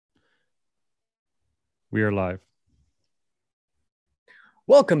We are live.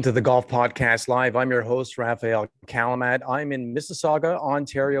 Welcome to the Golf Podcast Live. I'm your host, Raphael Calamat. I'm in Mississauga,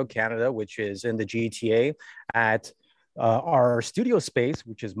 Ontario, Canada, which is in the GTA at our studio space,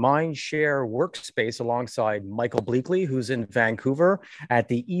 which is Mindshare Workspace, alongside Michael Bleakley, who's in Vancouver at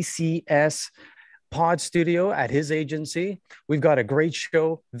the ECS Pod Studio at his agency. We've got a great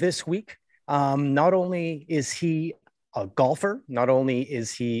show this week. Not only is he a golfer, not only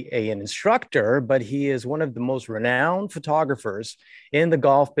is he an instructor, but he is one of the most renowned photographers in the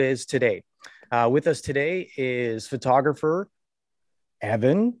golf biz today. With us today is photographer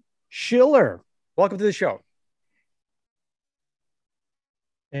Evan Schiller. Welcome to the show.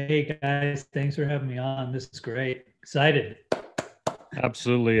 Hey guys, thanks for having me on. This is great. Excited.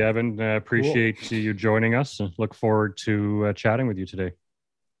 Absolutely, Evan. Appreciate you joining us and look forward to chatting with you today.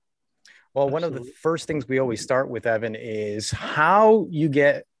 Well, one of the first things we always start with, Evan, is how you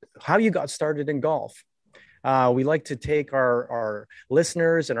got started in golf. We like to take our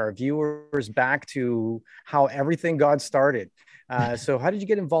listeners and our viewers back to how everything got started. So how did you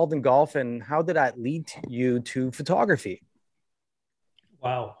get involved in golf, and how did that lead you to photography?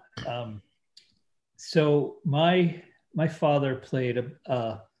 Wow. So my father played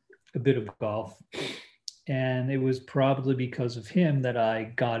a bit of golf. And it was probably because of him that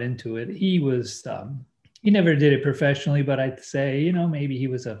I got into it. He never did it professionally, but I'd say, maybe he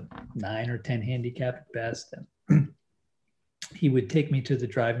was a 9 or 10 handicap at best. And he would take me to the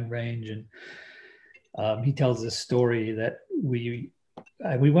driving range. And he tells this story that we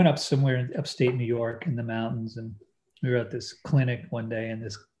went up somewhere in upstate New York in the mountains. And we were at this clinic one day, and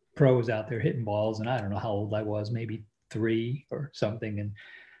this pro was out there hitting balls. And I don't know how old I was, maybe 3 or something. And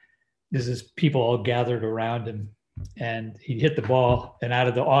this is people all gathered around him, and he'd hit the ball, and out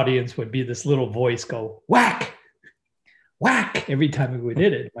of the audience would be this little voice go, whack, whack, every time he would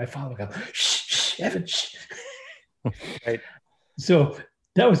hit it. My father would go, shh, Evan, shh. Right. So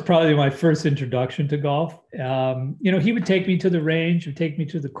that was probably my first introduction to golf. He would take me to the range, would take me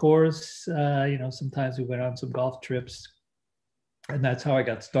to the course. Sometimes we went on some golf trips, and that's how I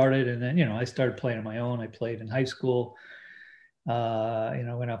got started. And then, I started playing on my own. I played in high school.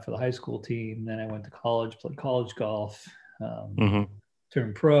 Went out for the high school team. Then I went to college, played college golf,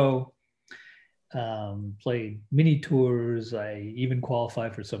 turned pro, played mini tours. I even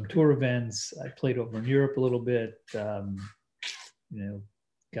qualified for some tour events. I played over in Europe a little bit. I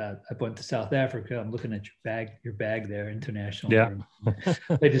went to South Africa. I'm looking at your bag there, international. Yeah.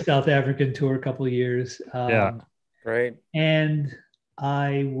 Played the South African tour a couple of years. Great. And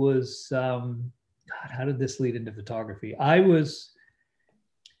I was, God, how did this lead into photography?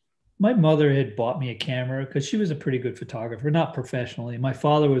 My mother had bought me a camera because she was a pretty good photographer, not professionally. My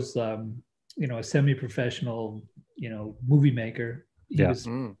father was, a semi-professional, movie maker. He was,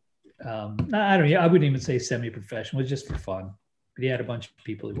 I wouldn't even say semi-professional. It was just for fun. But he had a bunch of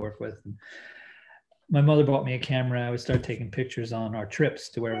people he worked with. And my mother bought me a camera. I would start taking pictures on our trips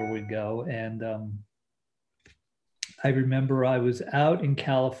to wherever we'd go. And I remember I was out in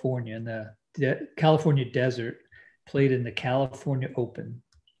California in the California desert, played in the California Open,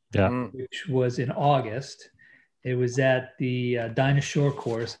 which was in August. It was at the Dinah Shore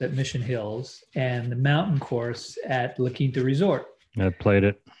course at Mission Hills and the mountain course at La Quinta Resort. I played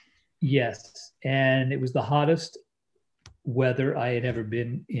it. Yes. And it was the hottest weather I had ever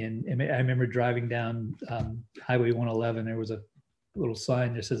been in. I remember driving down Highway 111. There was a little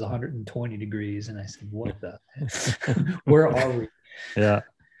sign that says 120 degrees. And I said, what the, where are we? Yeah.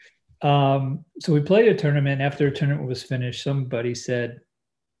 So we played a tournament. After the tournament was finished, somebody said,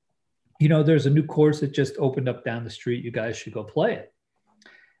 there's a new course that just opened up down the street. You guys should go play it.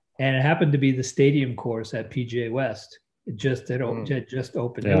 And it happened to be the stadium course at PGA West. It just opened. Yeah.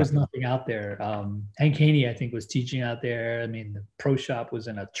 There was nothing out there. Hank Haney, I think, was teaching out there. I mean, the pro shop was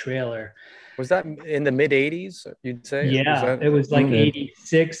in a trailer. Was that in the mid 80s, you'd say? Yeah, it was like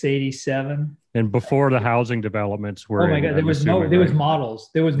 86, 87. And before the housing developments were. Oh my God, there was models.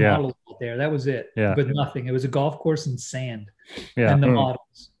 There was models out there. That was it. Yeah. But nothing. It was a golf course in sand. Yeah. And the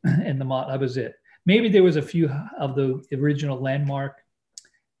models. And that was it. Maybe there was a few of the original landmark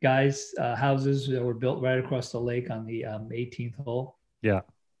guys' houses that were built right across the lake on the 18th hole. Yeah.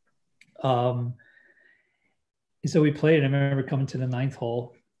 So we played. I remember coming to the 9th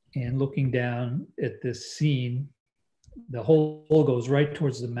hole and looking down at this scene. The hole goes right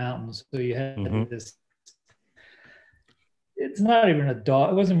towards the mountains. So you had this, it's not even a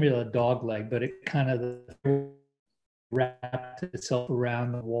dog, it wasn't really a dog leg, but it kind of wrapped itself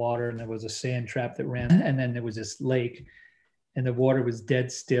around the water, and there was a sand trap that ran, and then there was this lake, and the water was dead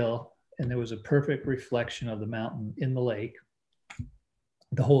still, and there was a perfect reflection of the mountain in the lake.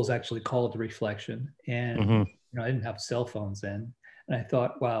 the hole is actually called the reflection. And Mm-hmm. I didn't have cell phones then, and I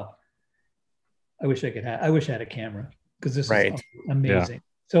thought, wow, I wish I had a camera, because this Right. is amazing. Yeah.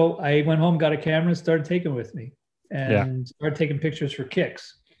 So I went home, got a camera, and started taking with me, and started taking pictures for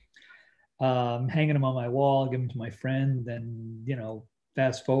kicks, hanging them on my wall, giving them to my friend. Then,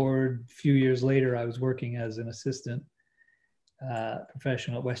 fast forward a few years later, I was working as an assistant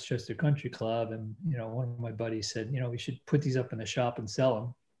professional at Westchester Country Club. And, one of my buddies said, we should put these up in the shop and sell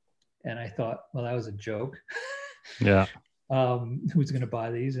them. And I thought, well, that was a joke. Yeah. Who's going to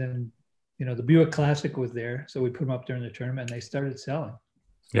buy these? And, the Buick Classic was there. So we put them up during the tournament, and they started selling.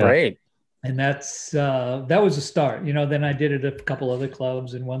 Yeah. Great. And that was a start. Then I did it at a couple other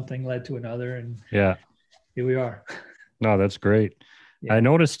clubs, and one thing led to another. And here we are. No, that's great. Yeah. I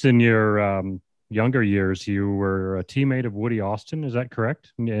noticed in your younger years, you were a teammate of Woody Austin. Is that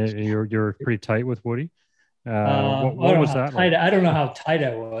correct? You're pretty tight with Woody. What was that like? I don't know how tight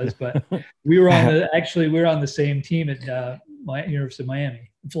I was, but we were on the same team at University of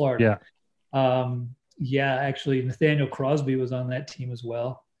Miami, Florida. Yeah. Actually, Nathaniel Crosby was on that team as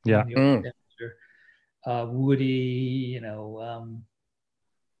well. Yeah. Woody,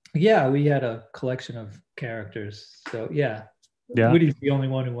 we had a collection of characters. So Woody's the only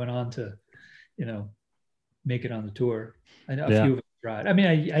one who went on to, make it on the tour. I know a few of them tried. I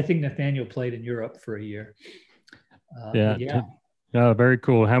mean, I think Nathaniel played in Europe for a year. Very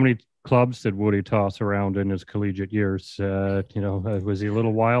cool. How many clubs did Woody toss around in his collegiate years? Was he a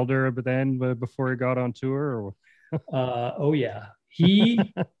little wilder before he got on tour? Or?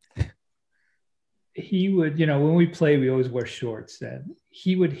 He would, when we play, we always wear shorts. And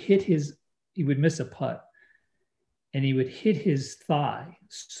he would miss a putt, and he would hit his thigh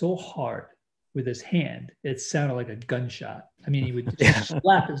so hard with his hand, it sounded like a gunshot. I mean, he would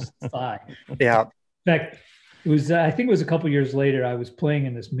slap his thigh. Yeah. In fact, I think it was a couple of years later, I was playing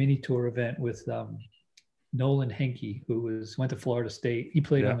in this mini tour event with Nolan Henke, who went to Florida State. He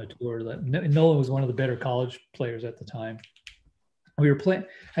played on the tour. Nolan was one of the better college players at the time. We were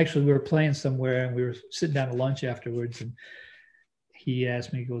playing somewhere, and we were sitting down to lunch afterwards, and he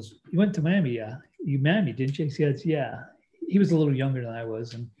asked me, he goes, "You went to Miami? Yeah. You Miami, didn't you?" He said, "Yeah." He was a little younger than I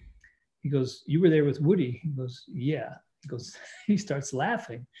was, and he goes, "You were there with Woody?" He goes, "Yeah." He goes, he starts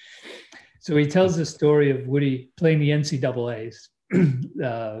laughing. So he tells the story of Woody playing the NCAAs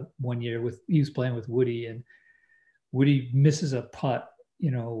one year he was playing with Woody, and Woody misses a putt.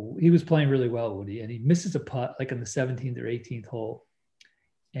 He was playing really well, Woody, and he misses a putt like in the 17th or 18th hole.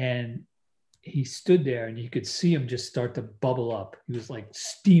 And he stood there, and you could see him just start to bubble up. He was like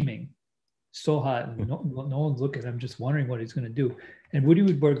steaming, so hot, and no one's looking. I'm just wondering what he's going to do. And Woody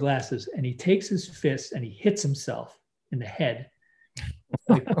would wear glasses, and he takes his fist and he hits himself in the head.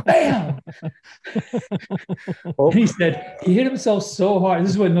 Like, bam! And he said he hit himself so hard.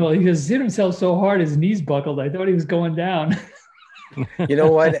 This is what he just hit himself so hard his knees buckled. I thought he was going down. You know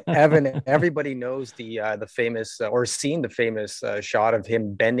what, Evan? Everybody knows the famous or seen the famous shot of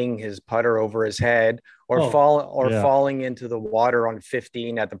him bending his putter over his head, or falling into the water on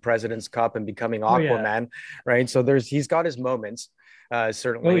 15 at the President's Cup and becoming Aquaman, right? So he's got his moments,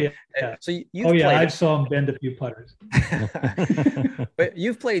 certainly. Oh yeah. So I saw him bend a few putters. But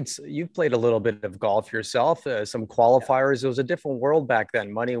you've played a little bit of golf yourself. Some qualifiers. It was a different world back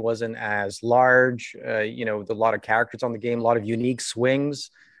then. Money wasn't as large. A lot of characters on the game, a lot of unique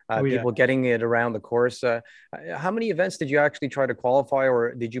swings. People getting it around the course. How many events did you actually try to qualify,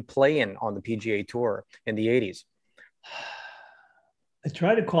 or did you play on the PGA Tour in the 80s? I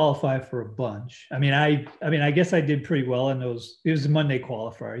tried to qualify for a bunch. I mean, I guess I did pretty well in those. It was a Monday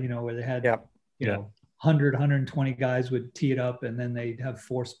qualifier, where they had, 100, 120 guys would tee it up, and then they'd have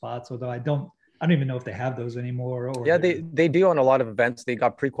 4 spots. Although I don't even know if they have those anymore. They do on a lot of events. They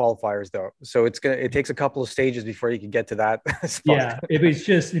got pre-qualifiers though, so it takes a couple of stages before you can get to that spot. Yeah, it was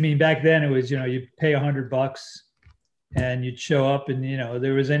just. I mean, back then it was you pay $100 and you'd show up, and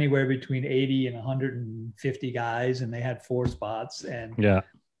there was anywhere between 80 and 150 guys, and they had 4 spots. And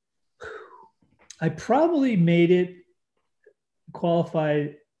I probably made it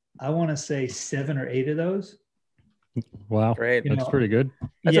qualified. I want to say 7 or 8 of those. Wow, great! That's pretty good.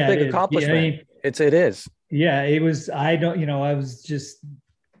 That's a big accomplishment. It is. Yeah, it was. I was just.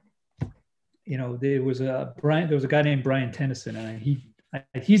 There was a guy named Brian Tennyson, and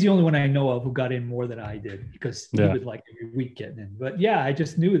he's the only one I know of who got in more than I did, because he would like every week getting in. But I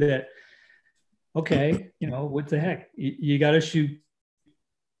just knew that, okay, what the heck? You got to shoot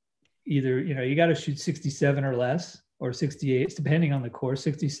either, you got to shoot 67 or less, or 68, depending on the course,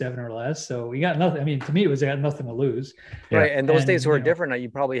 67 or less. So we got nothing. I mean, to me, it was, I got nothing to lose. Right. And those days were different. You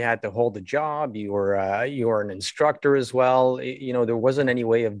probably had to hold a job. You were an instructor as well. There wasn't any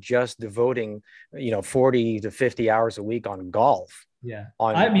way of just devoting, 40 to 50 hours a week on golf. Yeah.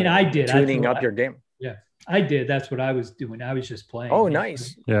 I did. Tuning up your game. Yeah, I did. That's what I was doing. I was just playing. Oh,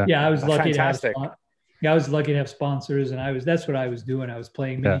 nice. Yeah. I was lucky fantastic. I was lucky to have sponsors, and that's what I was doing. I was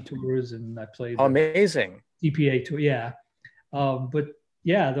playing mini tours, and I played amazing DPA tour. Yeah. But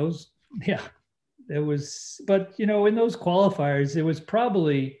yeah, it was, but in those qualifiers, it was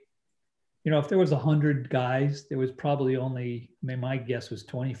probably, if there was 100 guys, there was probably only, my guess was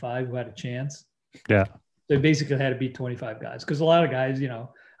 25 who had a chance. Yeah. So basically had to beat 25 guys. Cause a lot of guys,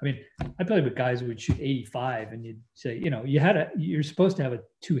 I played with guys who would shoot 85, and you'd say, you're supposed to have a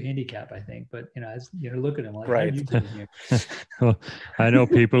 2 handicap, I think, but as look at them like, right. Well, I know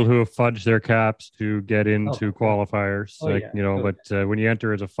people who have fudged their caps to get into qualifiers, but when you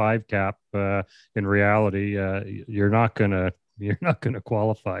enter as a 5 cap, in reality, you're not gonna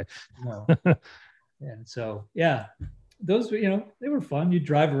qualify. No. And so, those were, they were fun. You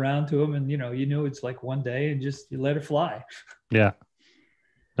drive around to them, and it's like one day, and just you let it fly. Yeah.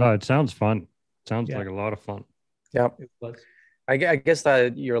 Oh, it sounds fun. Sounds like a lot of fun. Yeah. I guess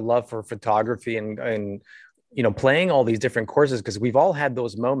that your love for photography and playing all these different courses, because we've all had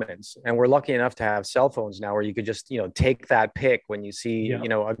those moments, and we're lucky enough to have cell phones now where you could just, take that pic when you see,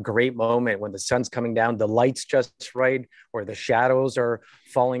 a great moment, when the sun's coming down, the light's just right, or the shadows are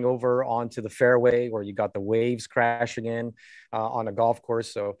falling over onto the fairway, or you got the waves crashing in on a golf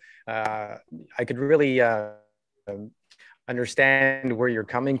course. So I could really understand where you're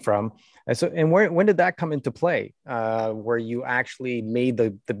coming from. And when did that come into play, where you actually made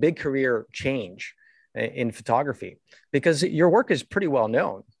the big career change in photography? Because your work is pretty well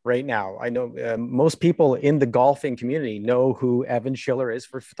known right now. I know most people in the golfing community know who Evan Schiller is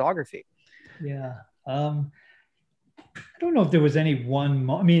for photography. Yeah. I don't know if there was any one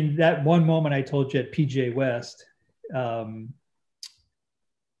that one moment I told you at PJ West, that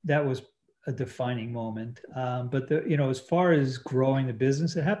was a defining moment. But as far as growing the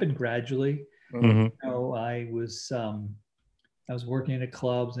business, it happened gradually. Mm-hmm. I was working at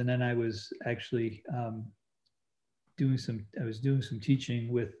clubs, and then I was actually doing some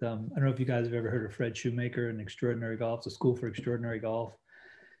teaching with, I don't know if you guys have ever heard of Fred Shoemaker and Extraordinary Golf, it's a school for extraordinary golf.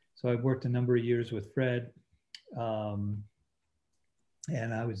 So I worked a number of years with Fred. And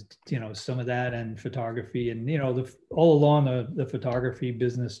I was, some of that and photography, and, all along the photography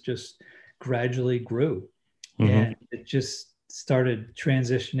business just gradually grew. Mm-hmm. And it just started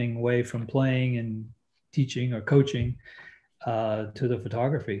transitioning away from playing and teaching or coaching to the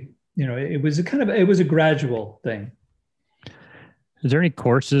photography. It was a gradual thing. Is there any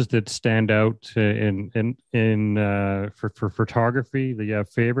courses that stand out for photography that you have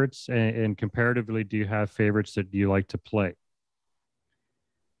favorites, and comparatively, do you have favorites that you like to play?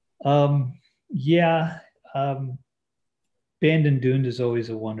 Bandon Dune is always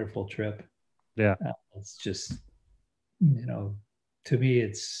a wonderful trip. Yeah. It's just, to me,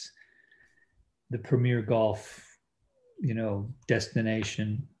 it's the premier golf,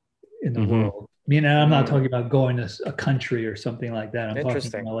 destination in the world. I'm not talking about going to a country or something like that. I'm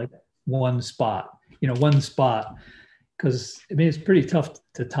talking about like one spot, because it's pretty tough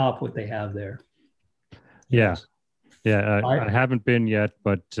to top what they have there. Yeah. Yeah, I haven't been yet,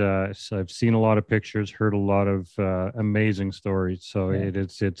 but so I've seen a lot of pictures, heard a lot of amazing stories. So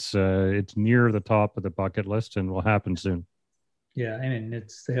it's near the top of the bucket list, and will happen soon. Yeah,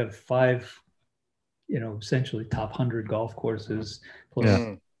 they have 5, essentially top 100 golf courses,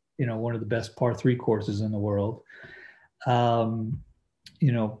 plus one of the best par 3 courses in the world. Pebble's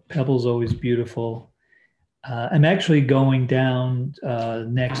always beautiful. I'm actually going down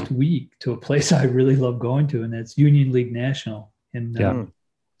next week to a place I really love going to, and that's Union League National in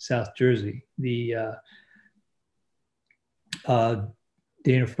South Jersey. The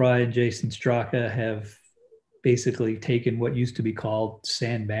Dana Fry and Jason Straka have basically taken what used to be called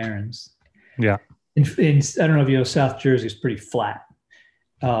Sand Barrens. Yeah. I don't know if you know, South Jersey is pretty flat,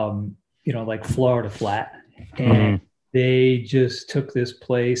 like Florida flat. And they just took this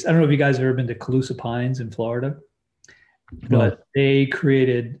place. I don't know if you guys have ever been to Calusa Pines in Florida, but they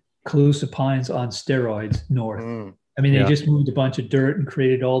created Calusa Pines on steroids north. They just moved a bunch of dirt and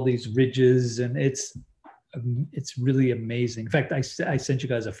created all these ridges, and it's really amazing. In fact, I sent you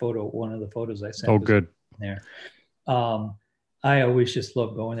guys a photo. One of the photos I sent. Oh, good. There. I always just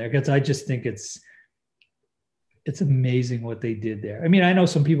love going there because I just think it's amazing what they did there. I know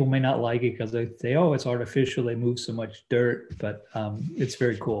some people may not like it because they say, oh, it's artificial. They move so much dirt, but it's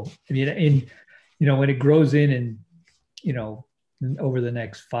very cool. When it grows in and over the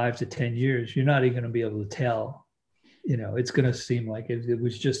next 5 to 10 years, you're not even going to be able to tell. It's going to seem like it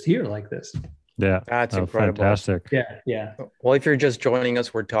was just here like this. Yeah, That's incredible. Fantastic. Yeah. Well, if you're just joining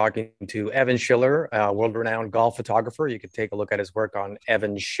us, we're talking to Evan Schiller, a world-renowned golf photographer. You can take a look at his work on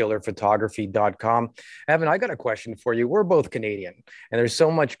evanschillerphotography.com. Evan, I got a question for you. We're both Canadian, and there's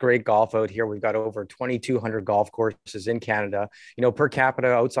so much great golf out here. We've got over 2,200 golf courses in Canada. Per capita,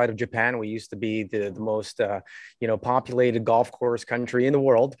 outside of Japan, we used to be the most populated golf course country in the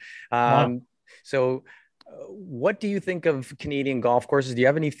world. Wow. So what do you think of Canadian golf courses? Do you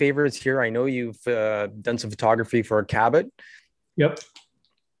have any favorites here? I know you've done some photography for Cabot. Yep.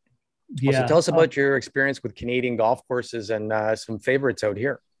 Yeah. So tell us about your experience with Canadian golf courses and some favorites out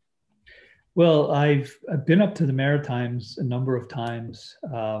here. Well, I've been up to the Maritimes a number of times.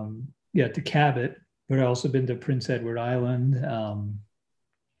 To Cabot, but I've also been to Prince Edward Island.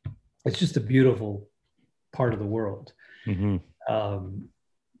 It's just a beautiful part of the world. Mm-hmm.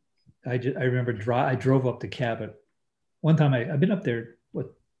 I remember I drove up to Cabot one time. I've been up there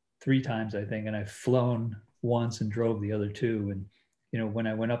 3 times, I think, and I've flown once and drove the other 2. And when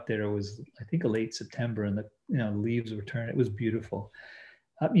I went up there, it was, I think, a late September, and the leaves were turning. It was beautiful.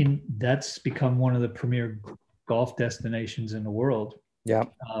 I mean, that's become one of the premier golf destinations in the world. Yeah.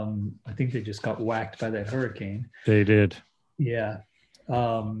 I think they just got whacked by that hurricane. They did. Yeah.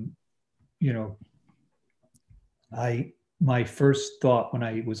 My first thought when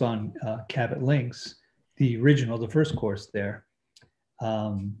I was on Cabot Links, the first course there,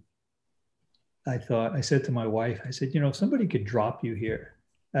 I said to my wife, I said, if somebody could drop you here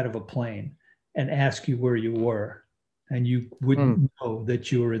out of a plane and ask you where you were, and you wouldn't know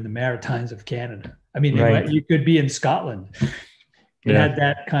that you were in the Maritimes of Canada. I mean, right. You could be in Scotland. It had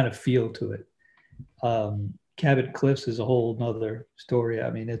that kind of feel to it. Cabot Cliffs is a whole nother story.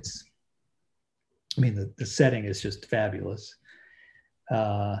 I mean, the setting is just fabulous.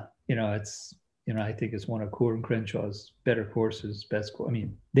 I think it's one of Coore and Crenshaw's better courses, best. I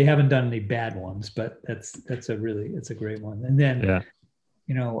mean, they haven't done any bad ones, but it's a great one. And then,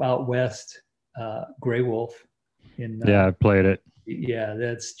 out west, Grey Wolf. I played it. Yeah,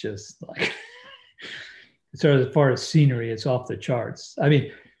 that's just like. So as far as scenery, it's off the charts. I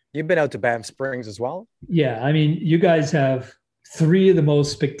mean, you've been out to Banff Springs as well. Yeah, I mean, you guys have 3 of the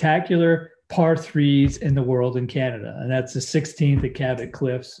most spectacular par 3s in the world in Canada, and that's the 16th at Cabot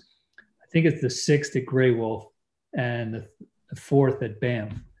Cliffs. I think it's the 6th at Grey Wolf, and the 4th at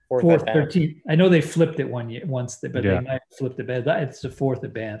Banff. 4th, 13th. I know they flipped it once, but they might have flipped it. But it's the 4th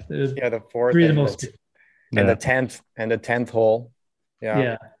at Banff. The 4th. 3 of the most. And the 10th hole.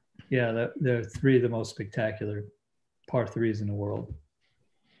 Yeah. They're 3 of the most spectacular par 3s in the world.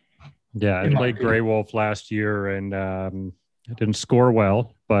 Yeah, I played Grey Wolf last year, and I didn't score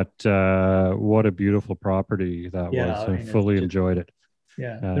well, but what a beautiful property that was. I fully enjoyed it.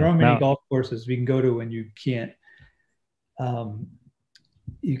 Yeah, there aren't many golf courses we can go to when you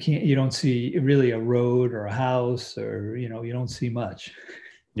don't see really a road or a house, or you don't see much.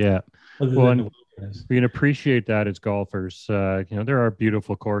 Yeah. We can appreciate that as golfers. There are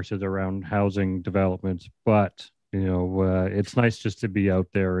beautiful courses around housing developments, but it's nice just to be out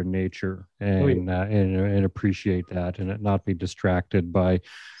there in nature and appreciate that, and not be distracted by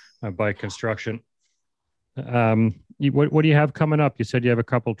construction. What do you have coming up? You said you have a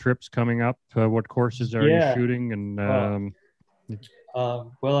couple trips coming up. What courses are you shooting? And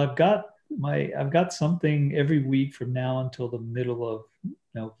well, I've got something every week from now until the middle of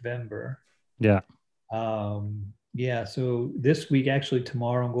November. Yeah. So this week, actually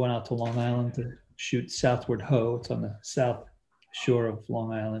tomorrow, I'm going out to Long Island to shoot Southward Ho. It's on the south shore of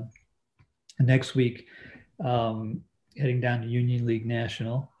Long Island. And next week, heading down to Union League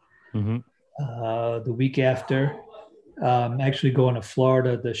National. Mm-hmm. The week after, I'm actually going to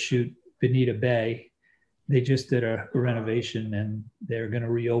Florida to shoot Bonita Bay. They just did a renovation, and they're going to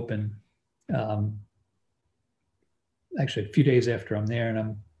reopen actually a few days after I'm there, and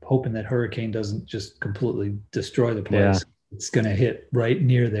I'm hoping that hurricane doesn't just completely destroy the place. Yeah. It's going to hit right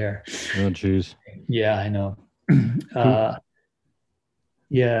near there. Oh, geez. Yeah, I know.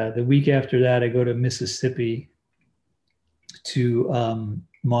 The week after that, I go to Mississippi to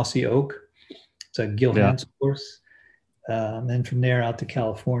Mossy Oak. It's a Gil Hanse course. And then from there out to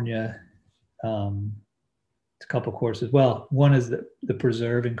California. It's a couple courses. Well, one is the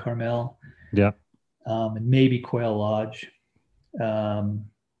Preserve in Carmel. Yeah. And maybe Quail Lodge.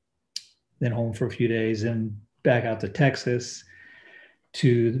 Then home for a few days, and back out to Texas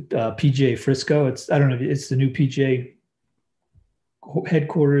to PGA Frisco. It's the new PGA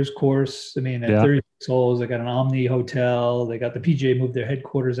headquarters course. I mean, at 36 holes, they got an Omni hotel. They got the PGA moved their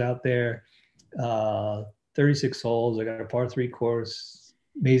headquarters out there. 36 holes. I got a par 3 course,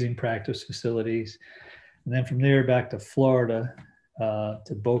 amazing practice facilities. And then from there back to Florida,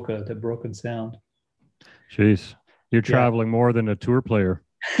 to Boca, to Broken Sound. Jeez, you're traveling more than a tour player.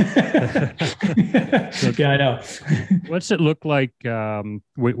 Yeah, I know. What's it look like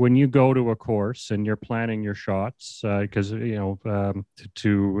when you go to a course and you're planning your shots? Because to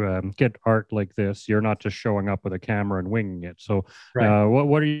get art like this, you're not just showing up with a camera and winging it. So, right.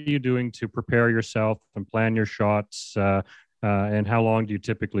 What are you doing to prepare yourself and plan your shots? And how long do you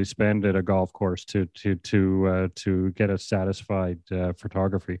typically spend at a golf course to get a satisfied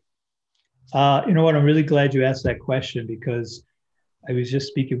photography? You know what? I'm really glad you asked that question, because I was just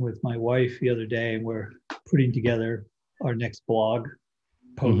speaking with my wife the other day, and we're putting together our next blog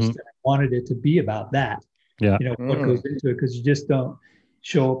post. And I wanted it to be about that. Yeah. You know, what goes into it, because you just don't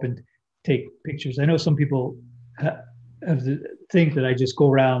show up and take pictures. I know some people think that I just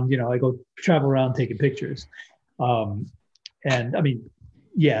go around, I go travel around taking pictures. And I mean,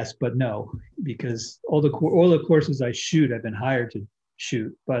 yes, but no, because all the courses I shoot, I've been hired to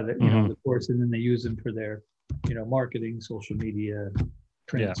shoot by the, the course, and then they use them for their, marketing, social media,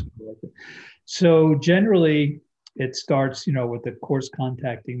 print, like that. So generally it starts, with the course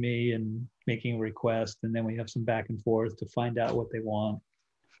contacting me and making a request. And then we have some back and forth to find out what they want.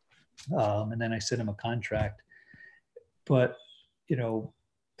 And then I send them a contract. But,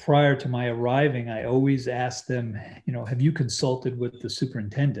 prior to my arriving, I always ask them, have you consulted with the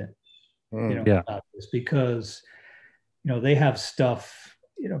superintendent, about this? Because, they have stuff,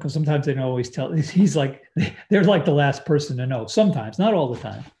 because sometimes they don't always tell. He's like, they're like the last person to know. Sometimes, not all the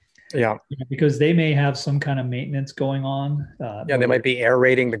time. Yeah. Because they may have some kind of maintenance going on. They might be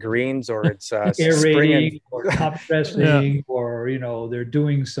aerating the greens, or it's aerating or top dressing, or, they're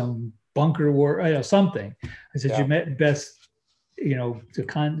doing some bunker work, something. I said, you best, to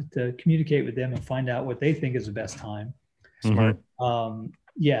communicate with them and find out what they think is the best time. Smart. And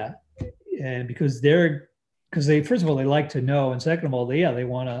because they, first of all, they like to know, and second of all, they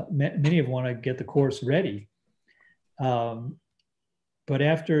want to, many of them want to get the course ready. But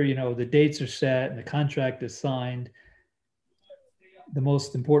after, the dates are set and the contract is signed, the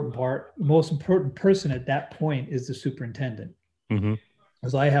most important person at that point is the superintendent.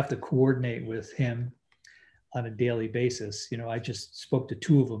 Because I have to coordinate with him on a daily basis. I just spoke to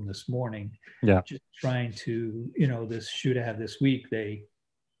 2 of them this morning. Just trying to, this shoot I have this week, I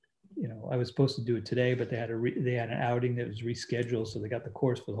was supposed to do it today, but they had an outing that was rescheduled, so they got the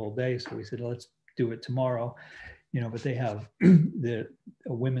course for the whole day. So we said, let's do it tomorrow. But they have a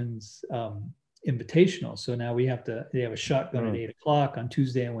women's invitational. So now they have a shotgun at 8:00 on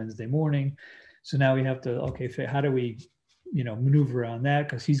Tuesday and Wednesday morning. So now we have to, how do we, maneuver around that?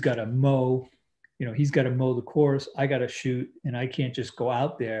 Because he's got to mow, the course. I got to shoot, and I can't just go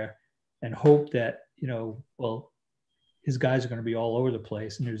out there and hope that, his guys are going to be all over the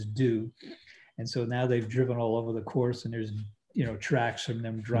place, and there's dew. And so now they've driven all over the course, and there's, tracks from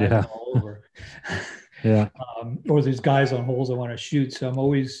them driving all over. Or there's guys on holes I want to shoot. So I'm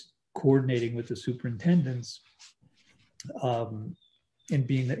always coordinating with the superintendents, and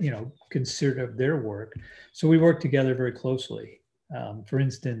being, considerate of their work. So we work together very closely. For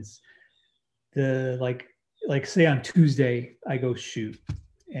instance, like say on Tuesday, I go shoot,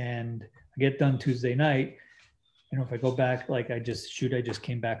 and I get done Tuesday night. If I go back, I just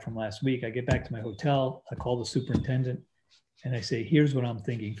came back from last week. I get back to my hotel, I call the superintendent, and I say, here's what I'm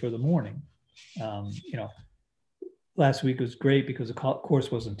thinking for the morning. Last week was great because the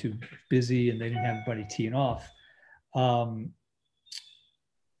course wasn't too busy and they didn't have anybody teeing off.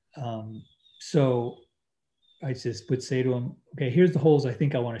 So I just would say to him, okay, here's the holes I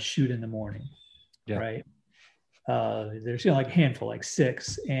think I want to shoot in the morning. Right. There's, like a handful, like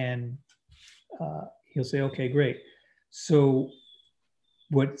 6. And he'll say, okay, great. So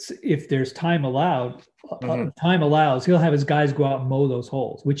if there's time allowed, he'll have his guys go out and mow those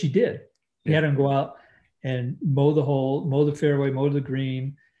holes, which he did. He had them go out and mow the hole, mow the fairway, mow the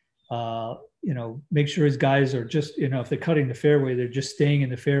green, make sure his guys are just, if they're cutting the fairway, they're just staying in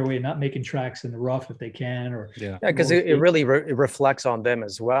the fairway and not making tracks in the rough if they can. Or because it really reflects on them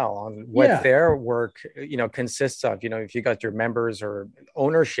as well, on what their work, consists of. If you got your members or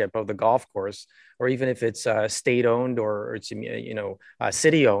ownership of the golf course, or even if it's state owned or it's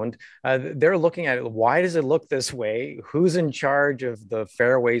city owned, they're looking at it. Why does it look this way? Who's in charge of the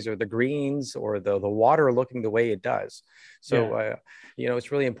fairways or the greens or the water looking the way it does? So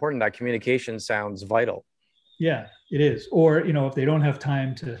it's really important. That communication sounds vital. Yeah, it is. Or if they don't have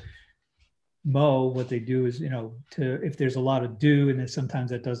time to mow, what they do is if there's a lot of dew, and then sometimes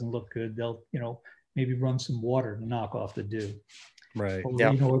that doesn't look good, they'll maybe run some water to knock off the dew. Right.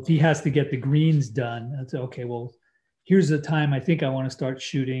 Or, if he has to get the greens done, that's okay. Well, here's the time I think I want to start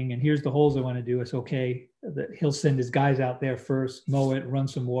shooting, and here's the holes I want to do. It's okay. He'll send his guys out there first, mow it, run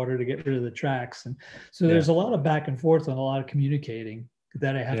some water to get rid of the tracks. And so there's a lot of back and forth and a lot of communicating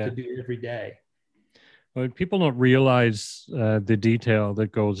that I have to do every day. Well, people don't realize the detail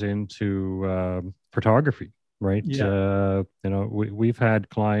that goes into photography, right? Yeah. We've had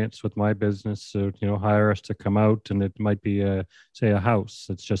clients with my business, hire us to come out, and it might be a house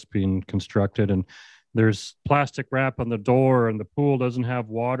that's just being constructed, and there's plastic wrap on the door, and the pool doesn't have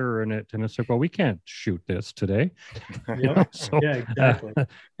water in it, and it's like, well, we can't shoot this today. Yeah, exactly.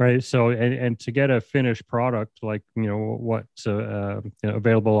 Right. So, and to get a finished product like what's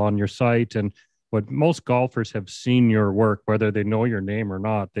available on your site, and what most golfers have seen your work, whether they know your name or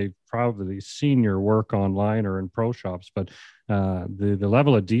not, they've probably seen your work online or in pro shops. But the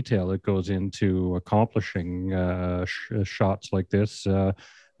level of detail that goes into accomplishing shots like this,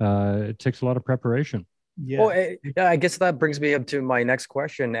 it takes a lot of preparation. Yeah. Well, I guess that brings me up to my next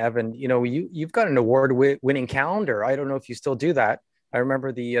question, Evan. You've got an award-winning calendar. I don't know if you still do that. I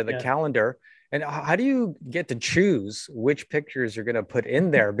remember the calendar. And how do you get to choose which pictures you're going to put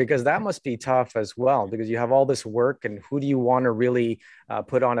in there? Because that must be tough as well, because you have all this work, and who do you want to really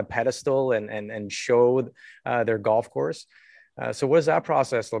put on a pedestal and show their golf course? So what does that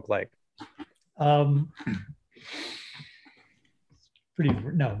process look like? In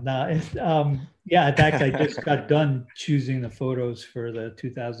fact, I just got done choosing the photos for the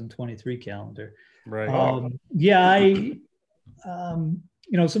 2023 calendar. Right.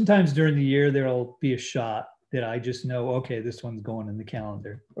 Sometimes during the year there'll be a shot that I just know, okay, this one's going in the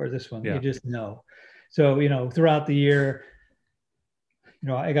calendar, or this one, you just know. So, throughout the year,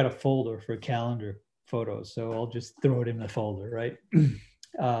 I got a folder for calendar photos, so I'll just throw it in the folder, right?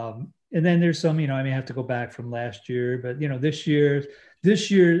 And then there's some, I may have to go back from last year, but next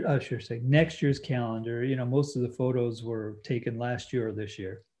year's calendar, most of the photos were taken last year or this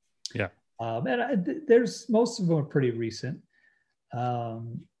year. Yeah. Most of them are pretty recent.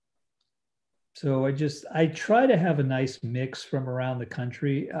 So I try to have a nice mix from around the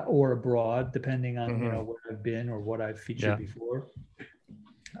country or abroad, depending on, where I've been or what I've featured before.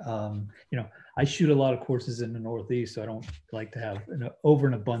 I shoot a lot of courses in the Northeast, so I don't like to have an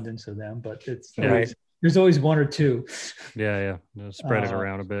abundance of them, but there's always one or two. Yeah. Spread it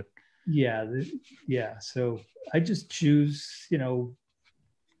around a bit. Yeah. So I just choose,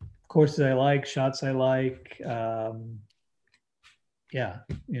 courses I like, shots I like.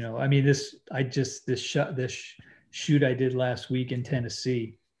 This shoot I did last week in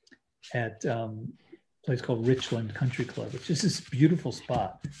Tennessee at a place called Richland Country Club. It's just this beautiful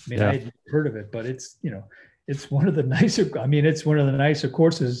spot. I had heard of it, but it's one of the nicer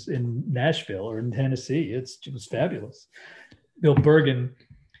courses in Nashville or in Tennessee. It was fabulous. Bill Bergen,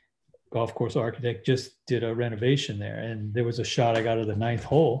 golf course architect, just did a renovation there, and there was a shot I got of the 9th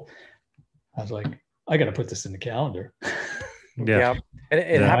hole. I was like, I got to put this in the calendar. Yeah. And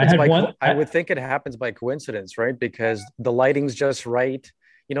it happens I would think it happens by coincidence, right? Because the lighting's just right.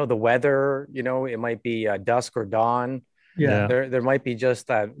 The weather, it might be dusk or dawn. Yeah. There might be just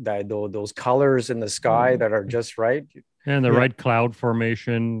those colors in the sky that are just right. And the right cloud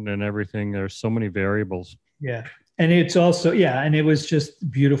formation and everything. There's so many variables. Yeah. And it's also, and it was just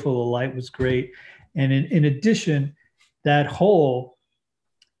beautiful. The light was great. And in addition, that hole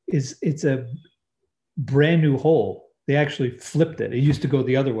it's a brand new hole. They actually flipped it. It used to go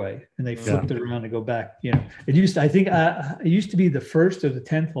the other way, and they flipped it around to go back. It used to be the 1st or the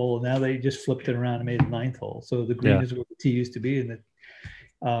 10th hole, and now they just flipped it around and made the 9th hole. So the green is where the tee used to be, and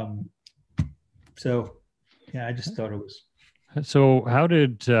I just thought it was. So how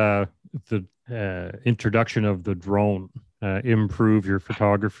did the introduction of the drone improve your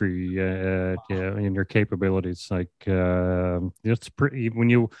photography and your capabilities? Like it's pretty when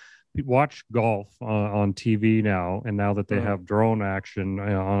you watch golf on TV now, and now that they have drone action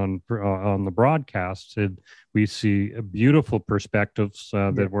on the broadcast, we see beautiful perspectives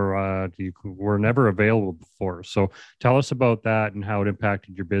that were never available before. So tell us about that and how it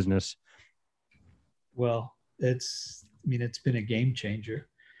impacted your business. Well, it's been a game changer.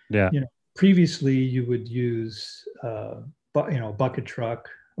 Yeah. Previously you would use a bucket truck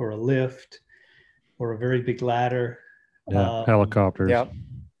or a lift or a very big ladder. Helicopters.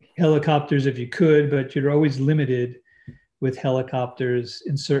 Helicopters if you could, but you're always limited with helicopters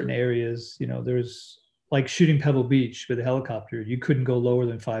in certain areas. There's like shooting Pebble Beach with a helicopter. You couldn't go lower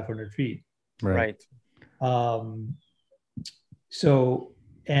than 500 feet. Right.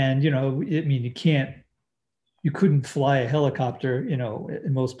 You couldn't fly a helicopter,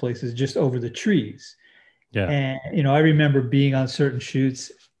 in most places just over the trees. Yeah. And, I remember being on certain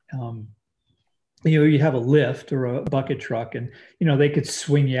shoots, you have a lift or a bucket truck and, they could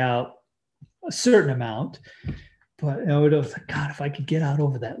swing you out a certain amount. But I would have, God, if I could get out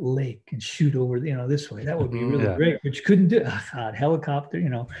over that lake and shoot over, this way, that would be really great. But you couldn't do. Oh, God, helicopter,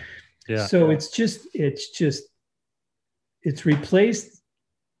 Yeah. So it's replaced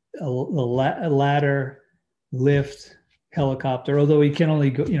a ladder, lift, helicopter. Although you can only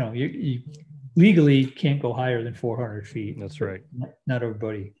go, you legally can't go higher than 400 feet. That's right. Not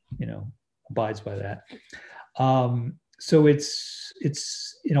everybody, abides by that. So it's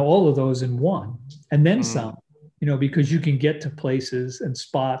all of those in one, and then some. Because you can get to places and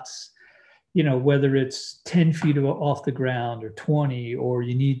spots, whether it's 10 feet off the ground or 20, or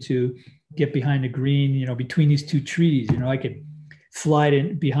you need to get behind the green, between these two trees. I could fly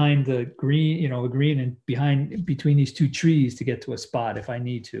in behind the green, a green and between these two trees to get to a spot if I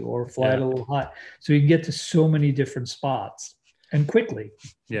need to, or fly it a little high. So you can get to so many different spots and quickly.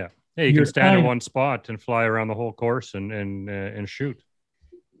 Yeah. Hey, you can stand in one spot and fly around the whole course and shoot.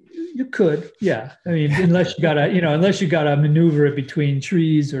 You could, yeah. I mean, unless you gotta maneuver it between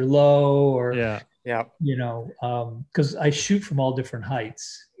trees or low or because I shoot from all different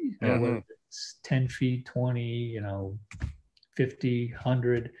heights. Whether it's 10 feet, 20, 50,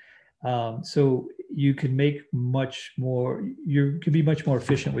 100. So you can make much more. You can be much more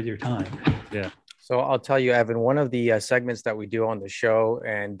efficient with your time. Yeah. So I'll tell you, Evan, one of the segments that we do on the show,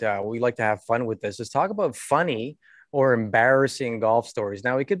 and we like to have fun with this, is talk about funny or embarrassing golf stories.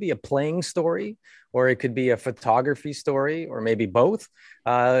 Now, it could be a playing story, or it could be a photography story, or maybe both.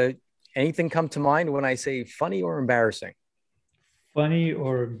 Anything come to mind when I say funny or embarrassing? Funny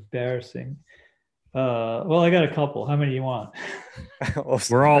or embarrassing? Well, I got a couple. How many do you want?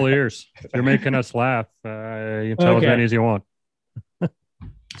 We're all ears. You're making us laugh. You tell as many as you want.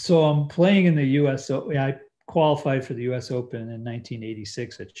 So I'm playing in the U.S. I qualified for the U.S. Open in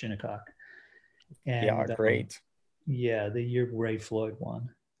 1986 at Shinnecock. And, great. The year Ray Floyd won.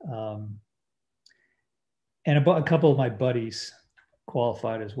 And a couple of my buddies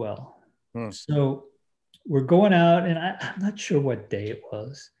qualified as well. So we're going out, and I'm not sure what day it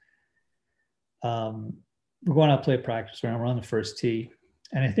was. We're going out to play a practice round. We're on the first tee.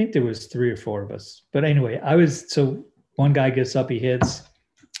 And I think there was 3 or 4 of us. But anyway, so one guy gets up, he hits.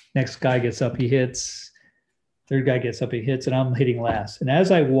 Next guy gets up, he hits. Third guy gets up, he hits, and I'm hitting last. And as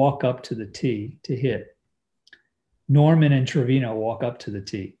I walk up to the tee to hit, Norman and Trevino walk up to the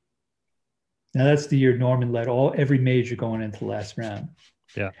tee. Now that's the year Norman led every major going into the last round.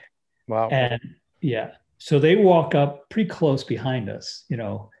 Yeah. Wow. And so they walk up pretty close behind us,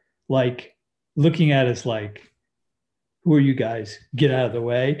 like looking at us like, who are you guys? Get out of the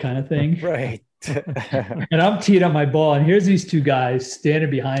way kind of thing. Right. And I'm teeing up my ball, and here's these 2 guys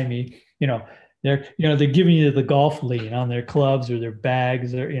standing behind me. They're giving you the golf lean on their clubs or their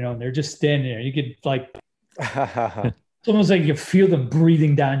bags, or and they're just standing there. You could like, it's almost like you feel them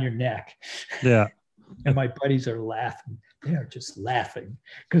breathing down your neck. Yeah. And my buddies are laughing. They are just laughing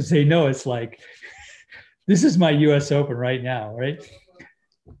because they know it's like, this is my U.S. Open right now, right?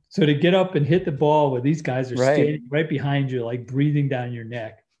 So to get up and hit the ball where these guys are standing right behind you, like breathing down your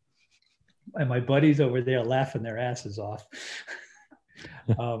neck. And my buddies over there laughing their asses off.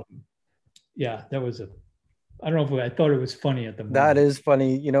 That was I don't know if I thought it was funny at the moment. That is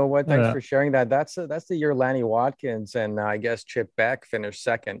funny. You know what? Thanks for sharing that. That's the year Lanny Watkins and I guess Chip Beck finished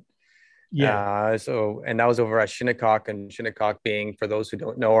second. Yeah. And that was over at Shinnecock, and Shinnecock being, for those who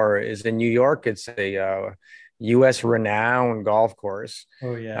don't know, is in New York. It's a U.S. renowned golf course.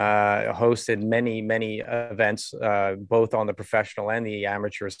 Oh yeah. Hosted many events, both on the professional and the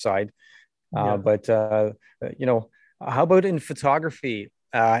amateur side. But how about in photography?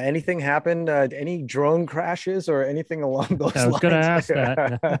 Anything happened? Any drone crashes or anything along those lines? I was going to ask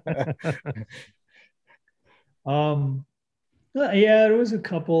that. There was a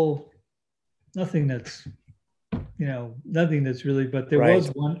couple. Nothing that's really. But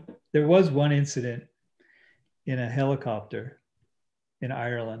there was one incident in a helicopter in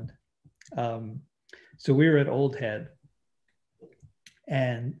Ireland. So we were at Old Head,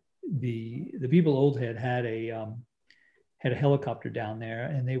 and the people at Old Head had a helicopter down there,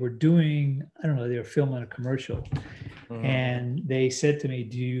 and they were doing, I don't know, they were filming a commercial. And they said to me,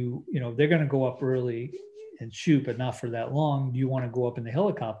 they're going to go up early and shoot, but not for that long. Do you want to go up in the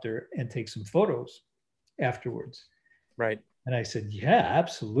helicopter and take some photos afterwards? Right. And I said, yeah,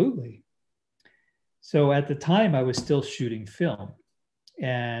 absolutely. So at the time I was still shooting film,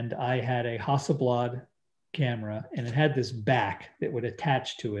 and I had a Hasselblad camera, and it had this back that would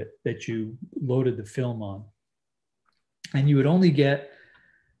attach to it that you loaded the film on. And you would only get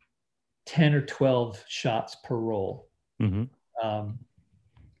 10 or 12 shots per roll. Mm-hmm.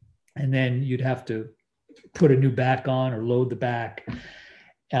 And then you'd have to put a new back on or load the back.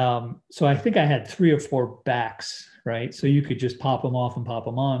 So I think I had 3 or 4 backs, right? So you could just pop them off and pop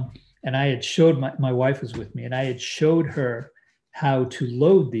them on. And I had showed my wife was with me, and I had showed her how to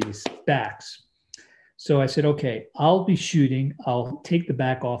load these backs. So I said, okay, I'll be shooting. I'll take the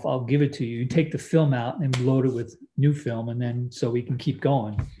back off. I'll give it to you. You take the film out and load it with new film, and then so we can keep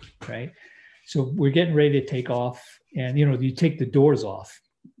going, right? So we're getting ready to take off, and you take the doors off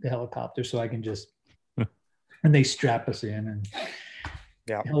the helicopter so I can just, and they strap us in, and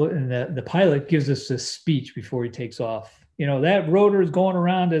yeah, and the pilot gives us a speech before he takes off. That rotor is going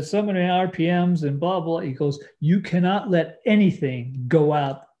around at so many RPMs and blah, blah. He goes, you cannot let anything go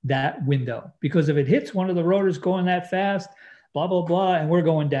out that window, because if it hits one of the rotors going that fast, blah, blah, blah, and we're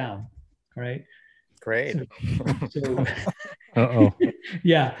going down. Right. Great. So Uh-oh.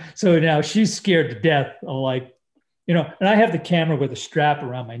 Yeah. So now she's scared to death. And I have the camera with a strap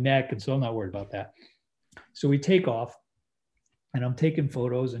around my neck. And so I'm not worried about that. So we take off, and I'm taking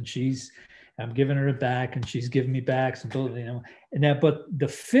photos, and I'm giving her it back, and she's giving me backs, but the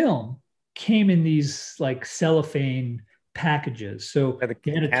film came in these like cellophane packages. So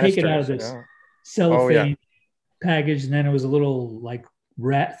you had to take it out of this cellophane package, and then it was a little like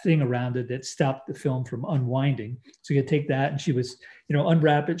rat thing around it that stopped the film from unwinding. So you take that, and she was,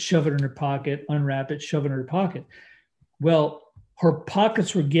 unwrap it, shove it in her pocket, unwrap it, shove it in her pocket. Well, her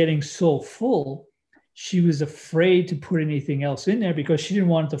pockets were getting so full, she was afraid to put anything else in there because she didn't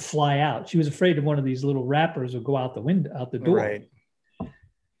want it to fly out. She was afraid that one of these little wrappers would go out the window, out the door. Right.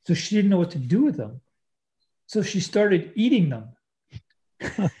 So she didn't know what to do with them. So she started eating them.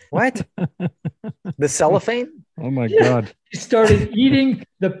 What? The cellophane? Oh my God. She started eating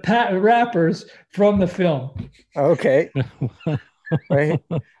the wrappers from the film. Okay. Right.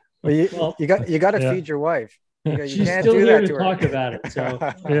 Well, you got to feed your wife. You She's can't still do here that to talk about it. So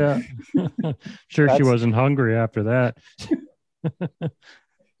yeah. Sure, she wasn't hungry after that.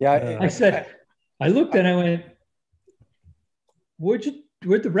 Yeah. I said, I looked and I went, where'd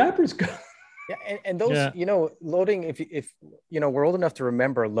the wrappers go? Yeah, and those, loading, if we're old enough to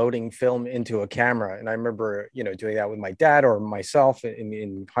remember loading film into a camera. And I remember, doing that with my dad or myself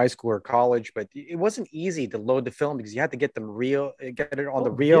in high school or college, but it wasn't easy to load the film because you had to get it on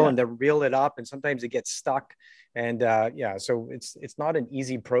the reel and then reel it up. And sometimes it gets stuck. And so it's not an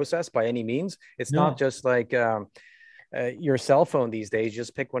easy process by any means. It's not just like your cell phone these days.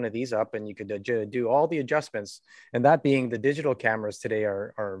 Just pick one of these up and you could do all the adjustments. And that being the digital cameras today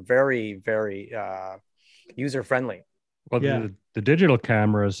are very, very user friendly. Well, the digital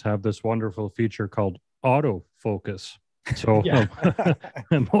cameras have this wonderful feature called autofocus. So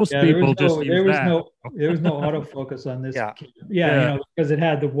most people just use that. There was no autofocus on this. Because it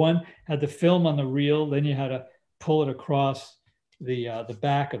had the film on the reel. Then you had to pull it across the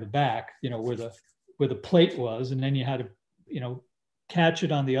back of the back, where the plate was, and then you had to, catch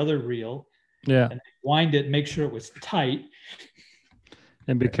it on the other reel. Yeah. And wind it, make sure it was tight.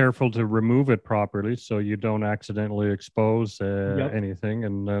 And be careful to remove it properly so you don't accidentally expose anything.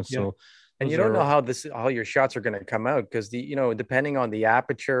 And so. And you don't know how your shots are going to come out because depending on the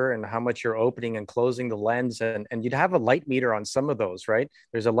aperture and how much you're opening and closing the lens, and you'd have a light meter on some of those, right?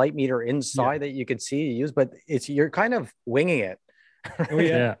 There's a light meter inside that you could see use, but you're kind of winging it. Oh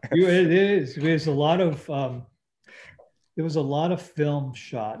yeah. It is. There's a lot of there was a lot of film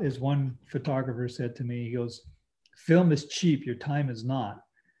shot, as one photographer said to me. He goes, film is cheap, your time is not.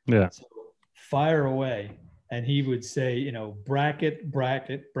 Yeah. So fire away. And he would say, bracket,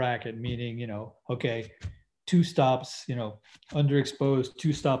 bracket, bracket, meaning, okay, 2 stops, underexposed,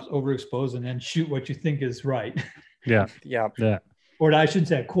 2 stops overexposed, and then shoot what you think is right. Yeah. Or I shouldn't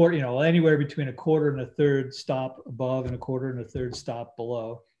say a quarter, anywhere between a quarter and a third stop above and a quarter and a third stop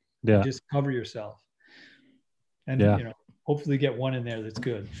below. Yeah. And just cover yourself. And, hopefully get one in there that's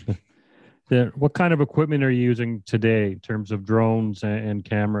good. What kind of equipment are you using today in terms of drones and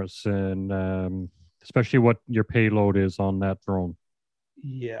cameras, and especially what your payload is on that drone?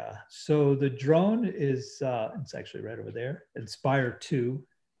 Yeah. So the drone is, it's actually right over there, Inspire 2.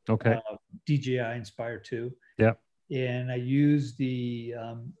 Okay. DJI Inspire 2. Yeah. And I use the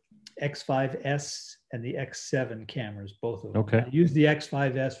X5S and the X7 cameras, both of them. Okay. I use the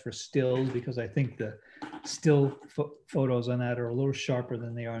X5S for stills because I think the still photos on that are a little sharper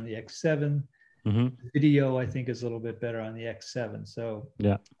than they are on the X7. Mm-hmm. Video, I think, is a little bit better on the X7. So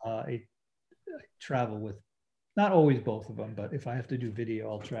I travel with, not always both of them, but if I have to do video,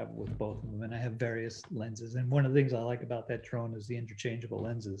 I'll travel with both of them. And I have various lenses. And one of the things I like about that drone is the interchangeable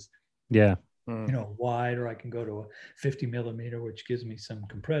lenses. Yeah. wide, or I can go to a 50 millimeter, which gives me some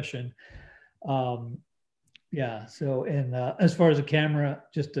compression. So, and as far as a camera,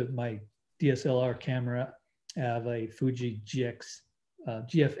 my DSLR camera, I have a Fuji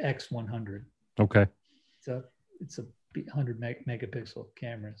GFX 100. Okay. So it's a 100 megapixel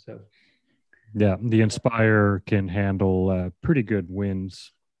camera. So yeah, the Inspire can handle pretty good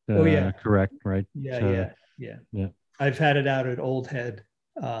winds. Correct, right? Yeah. I've had it out at Old Head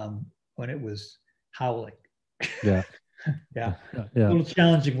when it was howling. Yeah. yeah. A little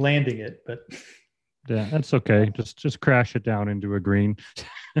challenging landing it, but yeah, that's okay. Just crash it down into a green.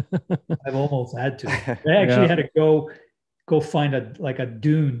 I've almost had to. I actually had to go find a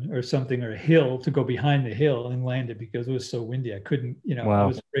dune or something, or a hill, to go behind the hill and land it because it was so windy. I couldn't, I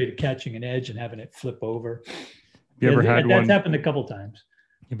was afraid of catching an edge and having it flip over. You ever had one? That's happened a couple times.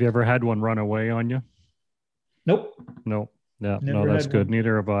 Have you ever had one run away on you? Nope. No. Yeah. No, that's good. One.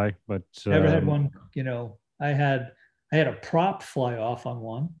 Neither have I. But never had one. I had a prop fly off on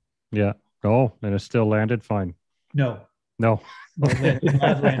one. Yeah. Oh, and it still landed fine. No.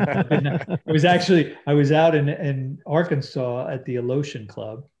 It was actually, I was out in Arkansas at the Alotian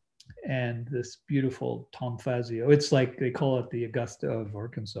Club, and this beautiful Tom Fazio. It's like they call it the Augusta of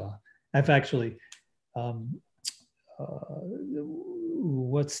Arkansas. I've actually,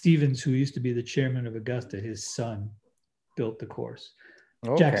 what Stevens, who used to be the chairman of Augusta, his son built the course.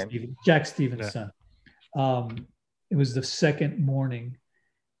 Okay. Jack Stevens' son. It was the second morning,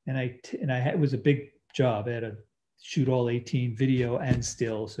 and it was a big job. I had to shoot all 18 video and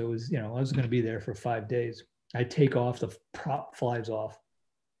still. So it was, I was going to be there for 5 days. I take off, the prop flies off.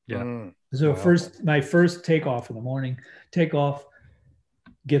 Yeah. So my first takeoff in the morning, takeoff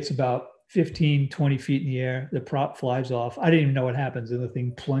gets about 15, 20 feet in the air. The prop flies off. I didn't even know what happens, and the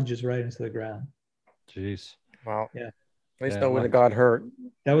thing plunges right into the ground. Jeez. Wow. Yeah. At least no one got hurt.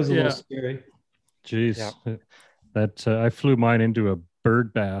 That was a little scary. Jeez. Yeah. That I flew mine into a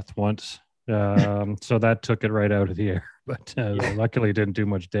bird bath once. So that took it right out of the air, but luckily it didn't do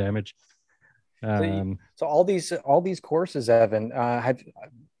much damage. So all these courses, Evan, have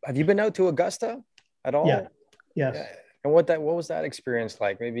you been out to Augusta at all? Yeah. Yes. And what was that experience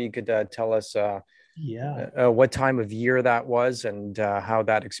like? Maybe you could tell us what time of year that was, and how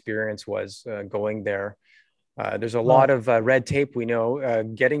that experience was going there. There's a lot of red tape, we know,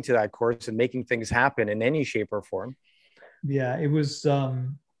 getting to that course and making things happen in any shape or form. Yeah, it was for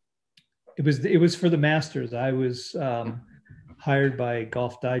the Masters. I was hired by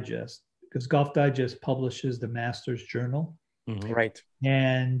Golf Digest, because Golf Digest publishes the Masters Journal. Mm-hmm. Right.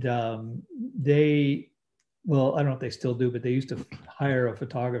 And I don't know if they still do, but they used to hire a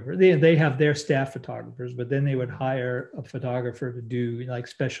photographer. They have their staff photographers, but then they would hire a photographer to do like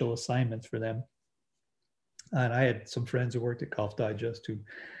special assignments for them. And I had some friends who worked at Golf Digest who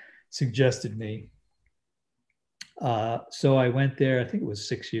suggested me. So I went there, I think it was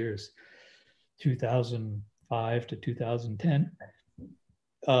 6 years, 2005 to 2010.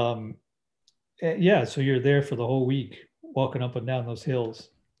 So you're there for the whole week, walking up and down those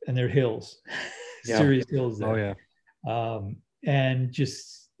hills, and they're hills, serious hills there. Oh, yeah. And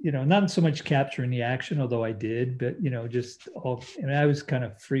just, not so much capturing the action, although I did, but, I was kind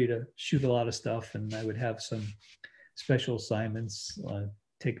of free to shoot a lot of stuff, and I would have some special assignments,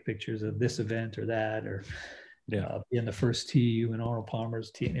 take pictures of this event or that, or be in the first tee and Arnold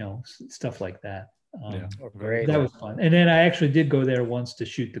Palmer's tee, stuff like that. Great. That was fun. And then I actually did go there once to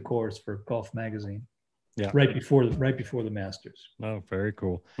shoot the course for Golf Magazine. Yeah. Right before the Masters. Oh, very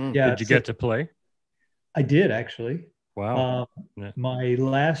cool. Yeah. Did you get to play? I did, actually. Wow. My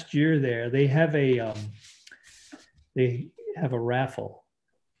last year there, they have a raffle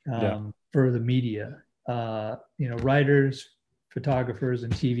for the media. Writers, photographers,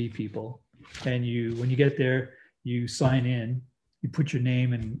 and TV people. And when you get there, you sign in, you put your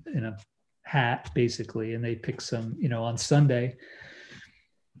name in a hat, basically, and they pick some, on Sunday,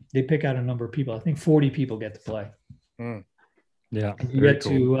 they pick out a number of people. I think 40 people get to play. Yeah. You get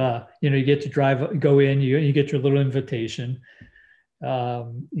to, you get to go in, you get your little invitation.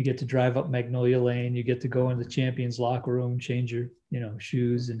 You get to drive up Magnolia Lane. You get to go in the champions locker room, change your,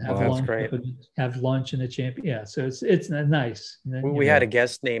 shoes, and have lunch. Have lunch in the champion. Yeah, so it's nice. Then, we had a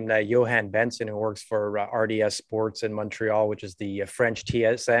guest named Johan Benson, who works for RDS Sports in Montreal, which is the French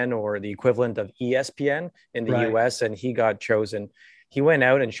TSN, or the equivalent of ESPN in the US, and he got chosen. He went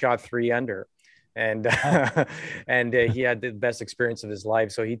out and shot 3 under. And he had the best experience of his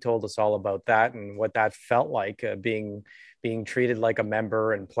life. So he told us all about that and what that felt like, being treated like a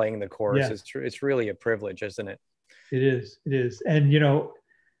member and playing the course. It's really a privilege, isn't it? It is. And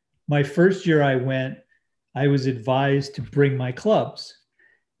my first year I went, I was advised to bring my clubs,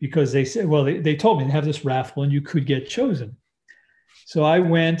 because they said, well, they told me they have this raffle and you could get chosen. So I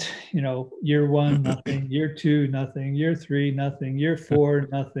went, year 1, nothing, year 2, nothing, year 3, nothing, year 4,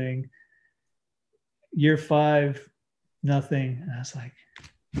 nothing, year 5, nothing. And I was like,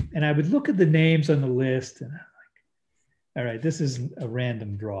 and I would look at the names on the list and I'm like, all right, this isn't a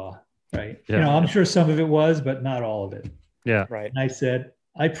random draw, right? Yeah. I'm sure some of it was, but not all of it. Yeah. Right. And I said,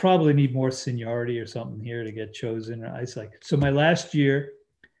 I probably need more seniority or something here to get chosen. I was like, so my last year,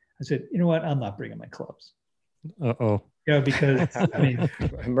 I said, you know what? I'm not bringing my clubs. Uh-oh. Because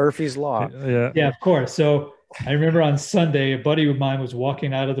Murphy's Law. Yeah, of course. So I remember on Sunday, a buddy of mine was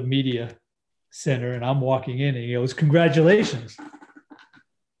walking out of the media center and I'm walking in and he goes, congratulations.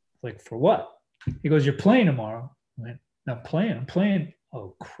 Like, for what? He goes, you're playing tomorrow. I went, I'm playing.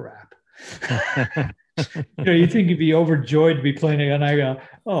 Oh, crap. You think you'd be overjoyed to be playing again. I go,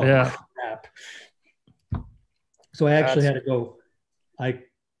 oh, yeah. Crap. So I actually had to go. I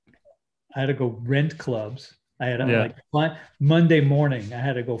had to go rent clubs. I had to Monday morning. I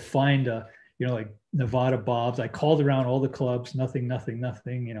had to go find like Nevada Bob's. I called around all the clubs, nothing,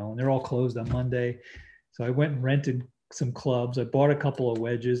 and they're all closed on Monday. So I went and rented some clubs. I bought a couple of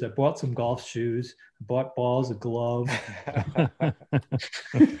wedges. I bought some golf shoes. I bought balls, a glove.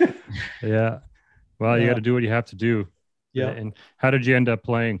 Yeah. Well, you got to do what you have to do. Yeah. And how did you end up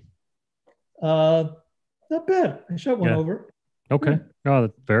playing? Not bad. I shot one over. Okay. Oh,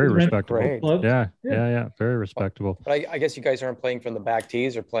 that's very respectable. Yeah. Very respectable. But I guess you guys aren't playing from the back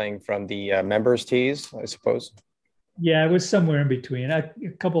tees or playing from the members tees, I suppose. Yeah, it was somewhere in between. A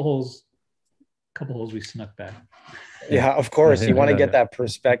couple holes we snuck back. Yeah, of course. You want to get that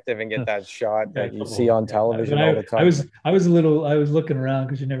perspective and get that shot that you see on television all the time. I was looking around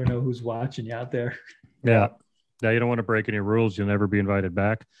because you never know who's watching you out there. Yeah. Yeah, you don't want to break any rules. You'll never be invited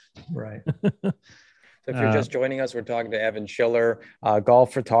back. Right. So if you're just joining us, we're talking to Evan Schiller,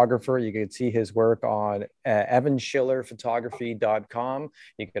 golf photographer. You can see his work on evanschillerphotography.com.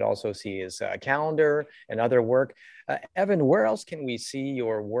 You could also see his calendar and other work. Evan, where else can we see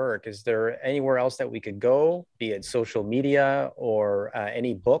your work? Is there anywhere else that we could go, be it social media or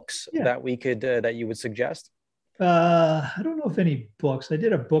any books that we could that you would suggest? I don't know if any books. I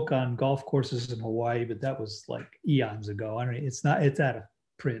did a book on golf courses in Hawaii, but that was like eons ago. I mean, it's out of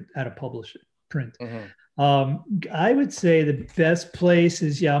print, out of print. Mm-hmm. I would say the best place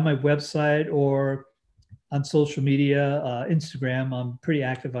is on my website or on social media, Instagram. I'm pretty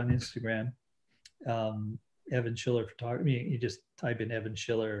active on Instagram. Evan Schiller Photography. You just type in Evan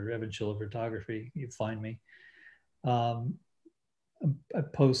Schiller or Evan Schiller Photography, you find me. I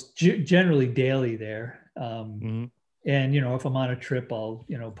post generally daily there. Mm-hmm. And, if I'm on a trip, I'll,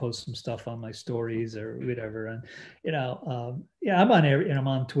 post some stuff on my stories or whatever. And, I'm on I'm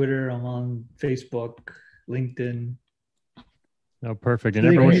on Twitter, I'm on Facebook, LinkedIn. Oh, perfect. And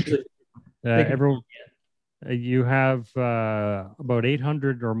everyone, you have about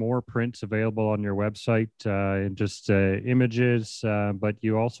 800 or more prints available on your website and just images, but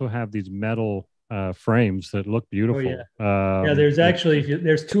you also have these metal frames that look beautiful. Oh, yeah.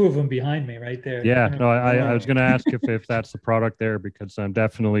 There's two of them behind me right there. Yeah, no, I was going to ask if that's the product there, because I'm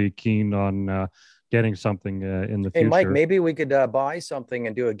definitely keen on getting something in the future. Hey, Mike, maybe we could buy something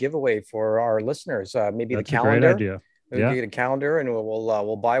and do a giveaway for our listeners. Maybe that's the calendar. A great idea. We'll get a calendar and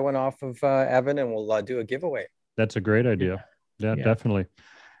we'll buy one off of Evan and we'll do a giveaway. That's a great idea. Yeah. Definitely.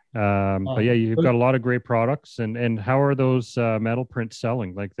 But you've got a lot of great products. And how are those metal prints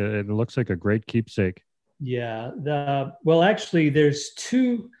selling? Like it looks like a great keepsake. Yeah. Actually, there's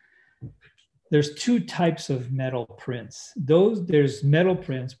two types of metal prints. There's metal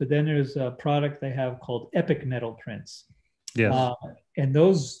prints, but then there's a product they have called Epic Metal Prints. Yes. And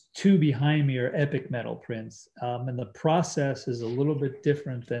those two behind me are Epic Metal Prints. And the process is a little bit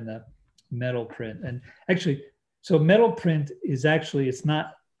different than a metal print. And actually, so metal print is it's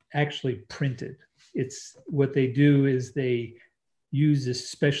not actually printed. It's what they do is they use this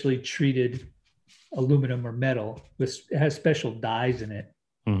specially treated aluminum or metal it has special dyes in it.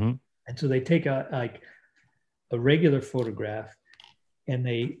 Mm-hmm. And so they take a regular photograph and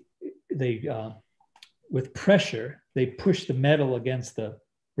they with pressure, they push the metal against the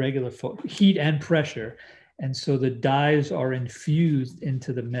regular heat and pressure. And so the dyes are infused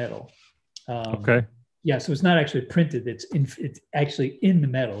into the metal. Okay. Yeah, so it's not actually printed. It's actually in the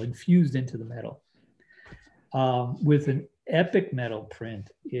metal, infused into the metal. With an Epic Metal print,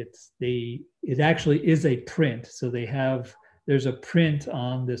 it actually is a print. So there's a print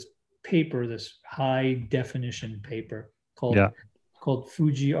on this paper, this high definition paper called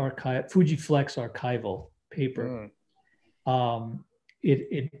Fuji Flex archival paper.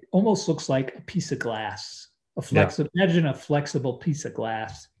 It almost looks like a piece of glass. Imagine a flexible piece of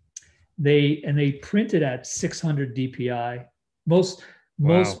glass. They print it at 600 DPI. Most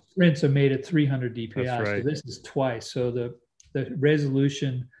prints are made at 300 DPI. That's right. So this is twice. So the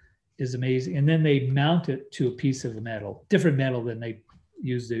resolution is amazing. And then they mount it to a piece of metal, different metal than they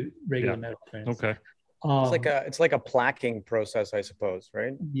use the regular metal prints. Okay. It's like a plaquing process, I suppose,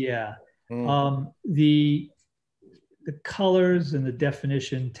 right? Yeah. The colors and the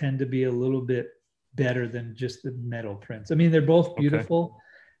definition tend to be a little bit better than just the metal prints. I mean, they're both beautiful.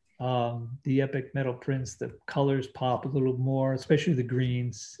 Okay. The Epic metal prints, the colors pop a little more, especially the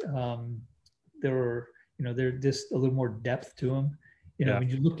greens. They're just a little more depth to them. When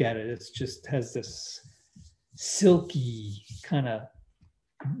you look at it, it's just has this silky kind of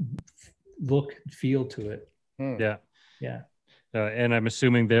look and feel to it. Yeah. Yeah. And I'm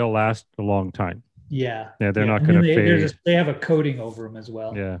assuming they'll last a long time. Yeah. Yeah, they're not going to fade. They have a coating over them as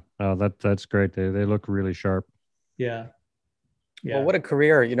well. Yeah. Oh, that's great. They look really sharp. Yeah. Yeah. Well, what a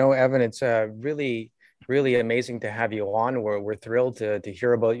career, Evan. It's really, really amazing to have you on. We're thrilled to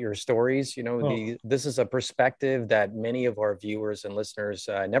hear about your stories. This is a perspective that many of our viewers and listeners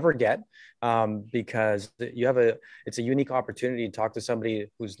never get, because it's a unique opportunity to talk to somebody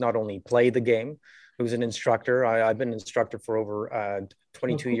who's not only played the game, who's an instructor. I've been an instructor for over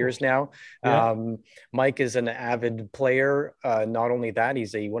 22 years now. Yeah. Mike is an avid player. Not only that,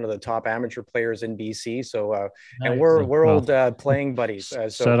 he's one of the top amateur players in BC. So, nice. And we're old playing buddies. So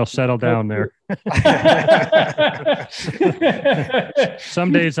settle down there.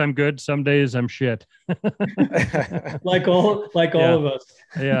 Some days I'm good. Some days I'm shit. like all of us.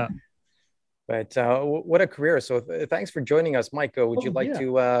 Yeah. But what a career. So thanks for joining us, Mike. Would you like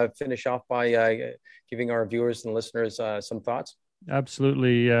to finish off by giving our viewers and listeners some thoughts?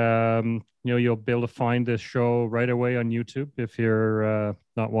 Absolutely. You'll be able to find this show right away on YouTube if you're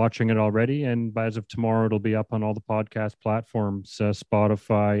not watching it already. And as of tomorrow, it'll be up on all the podcast platforms,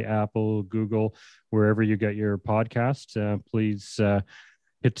 Spotify, Apple, Google, wherever you get your podcast. Please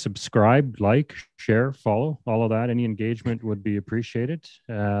hit subscribe, like, share, follow, all of that. Any engagement would be appreciated.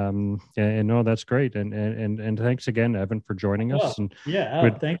 And no, that's great. And thanks again, Evan, for joining us. And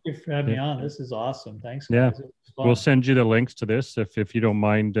thank you for having me on. This is awesome. Thanks, guys. Yeah, we'll send you the links to this if you don't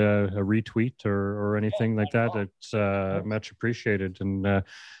mind a retweet or anything like that. It's much appreciated. And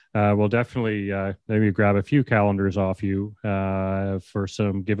we'll definitely maybe grab a few calendars off you for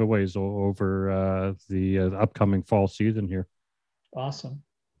some giveaways over the upcoming fall season here. Awesome.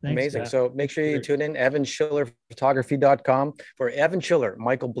 Thanks, amazing. Matt. So make sure you tune in, evanschillerphotography.com. For Evan Schiller,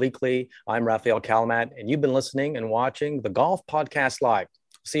 Michael Bleakley, I'm Raphael Calamat, and you've been listening and watching the Golf Podcast Live.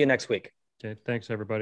 See you next week. Okay, thanks, everybody.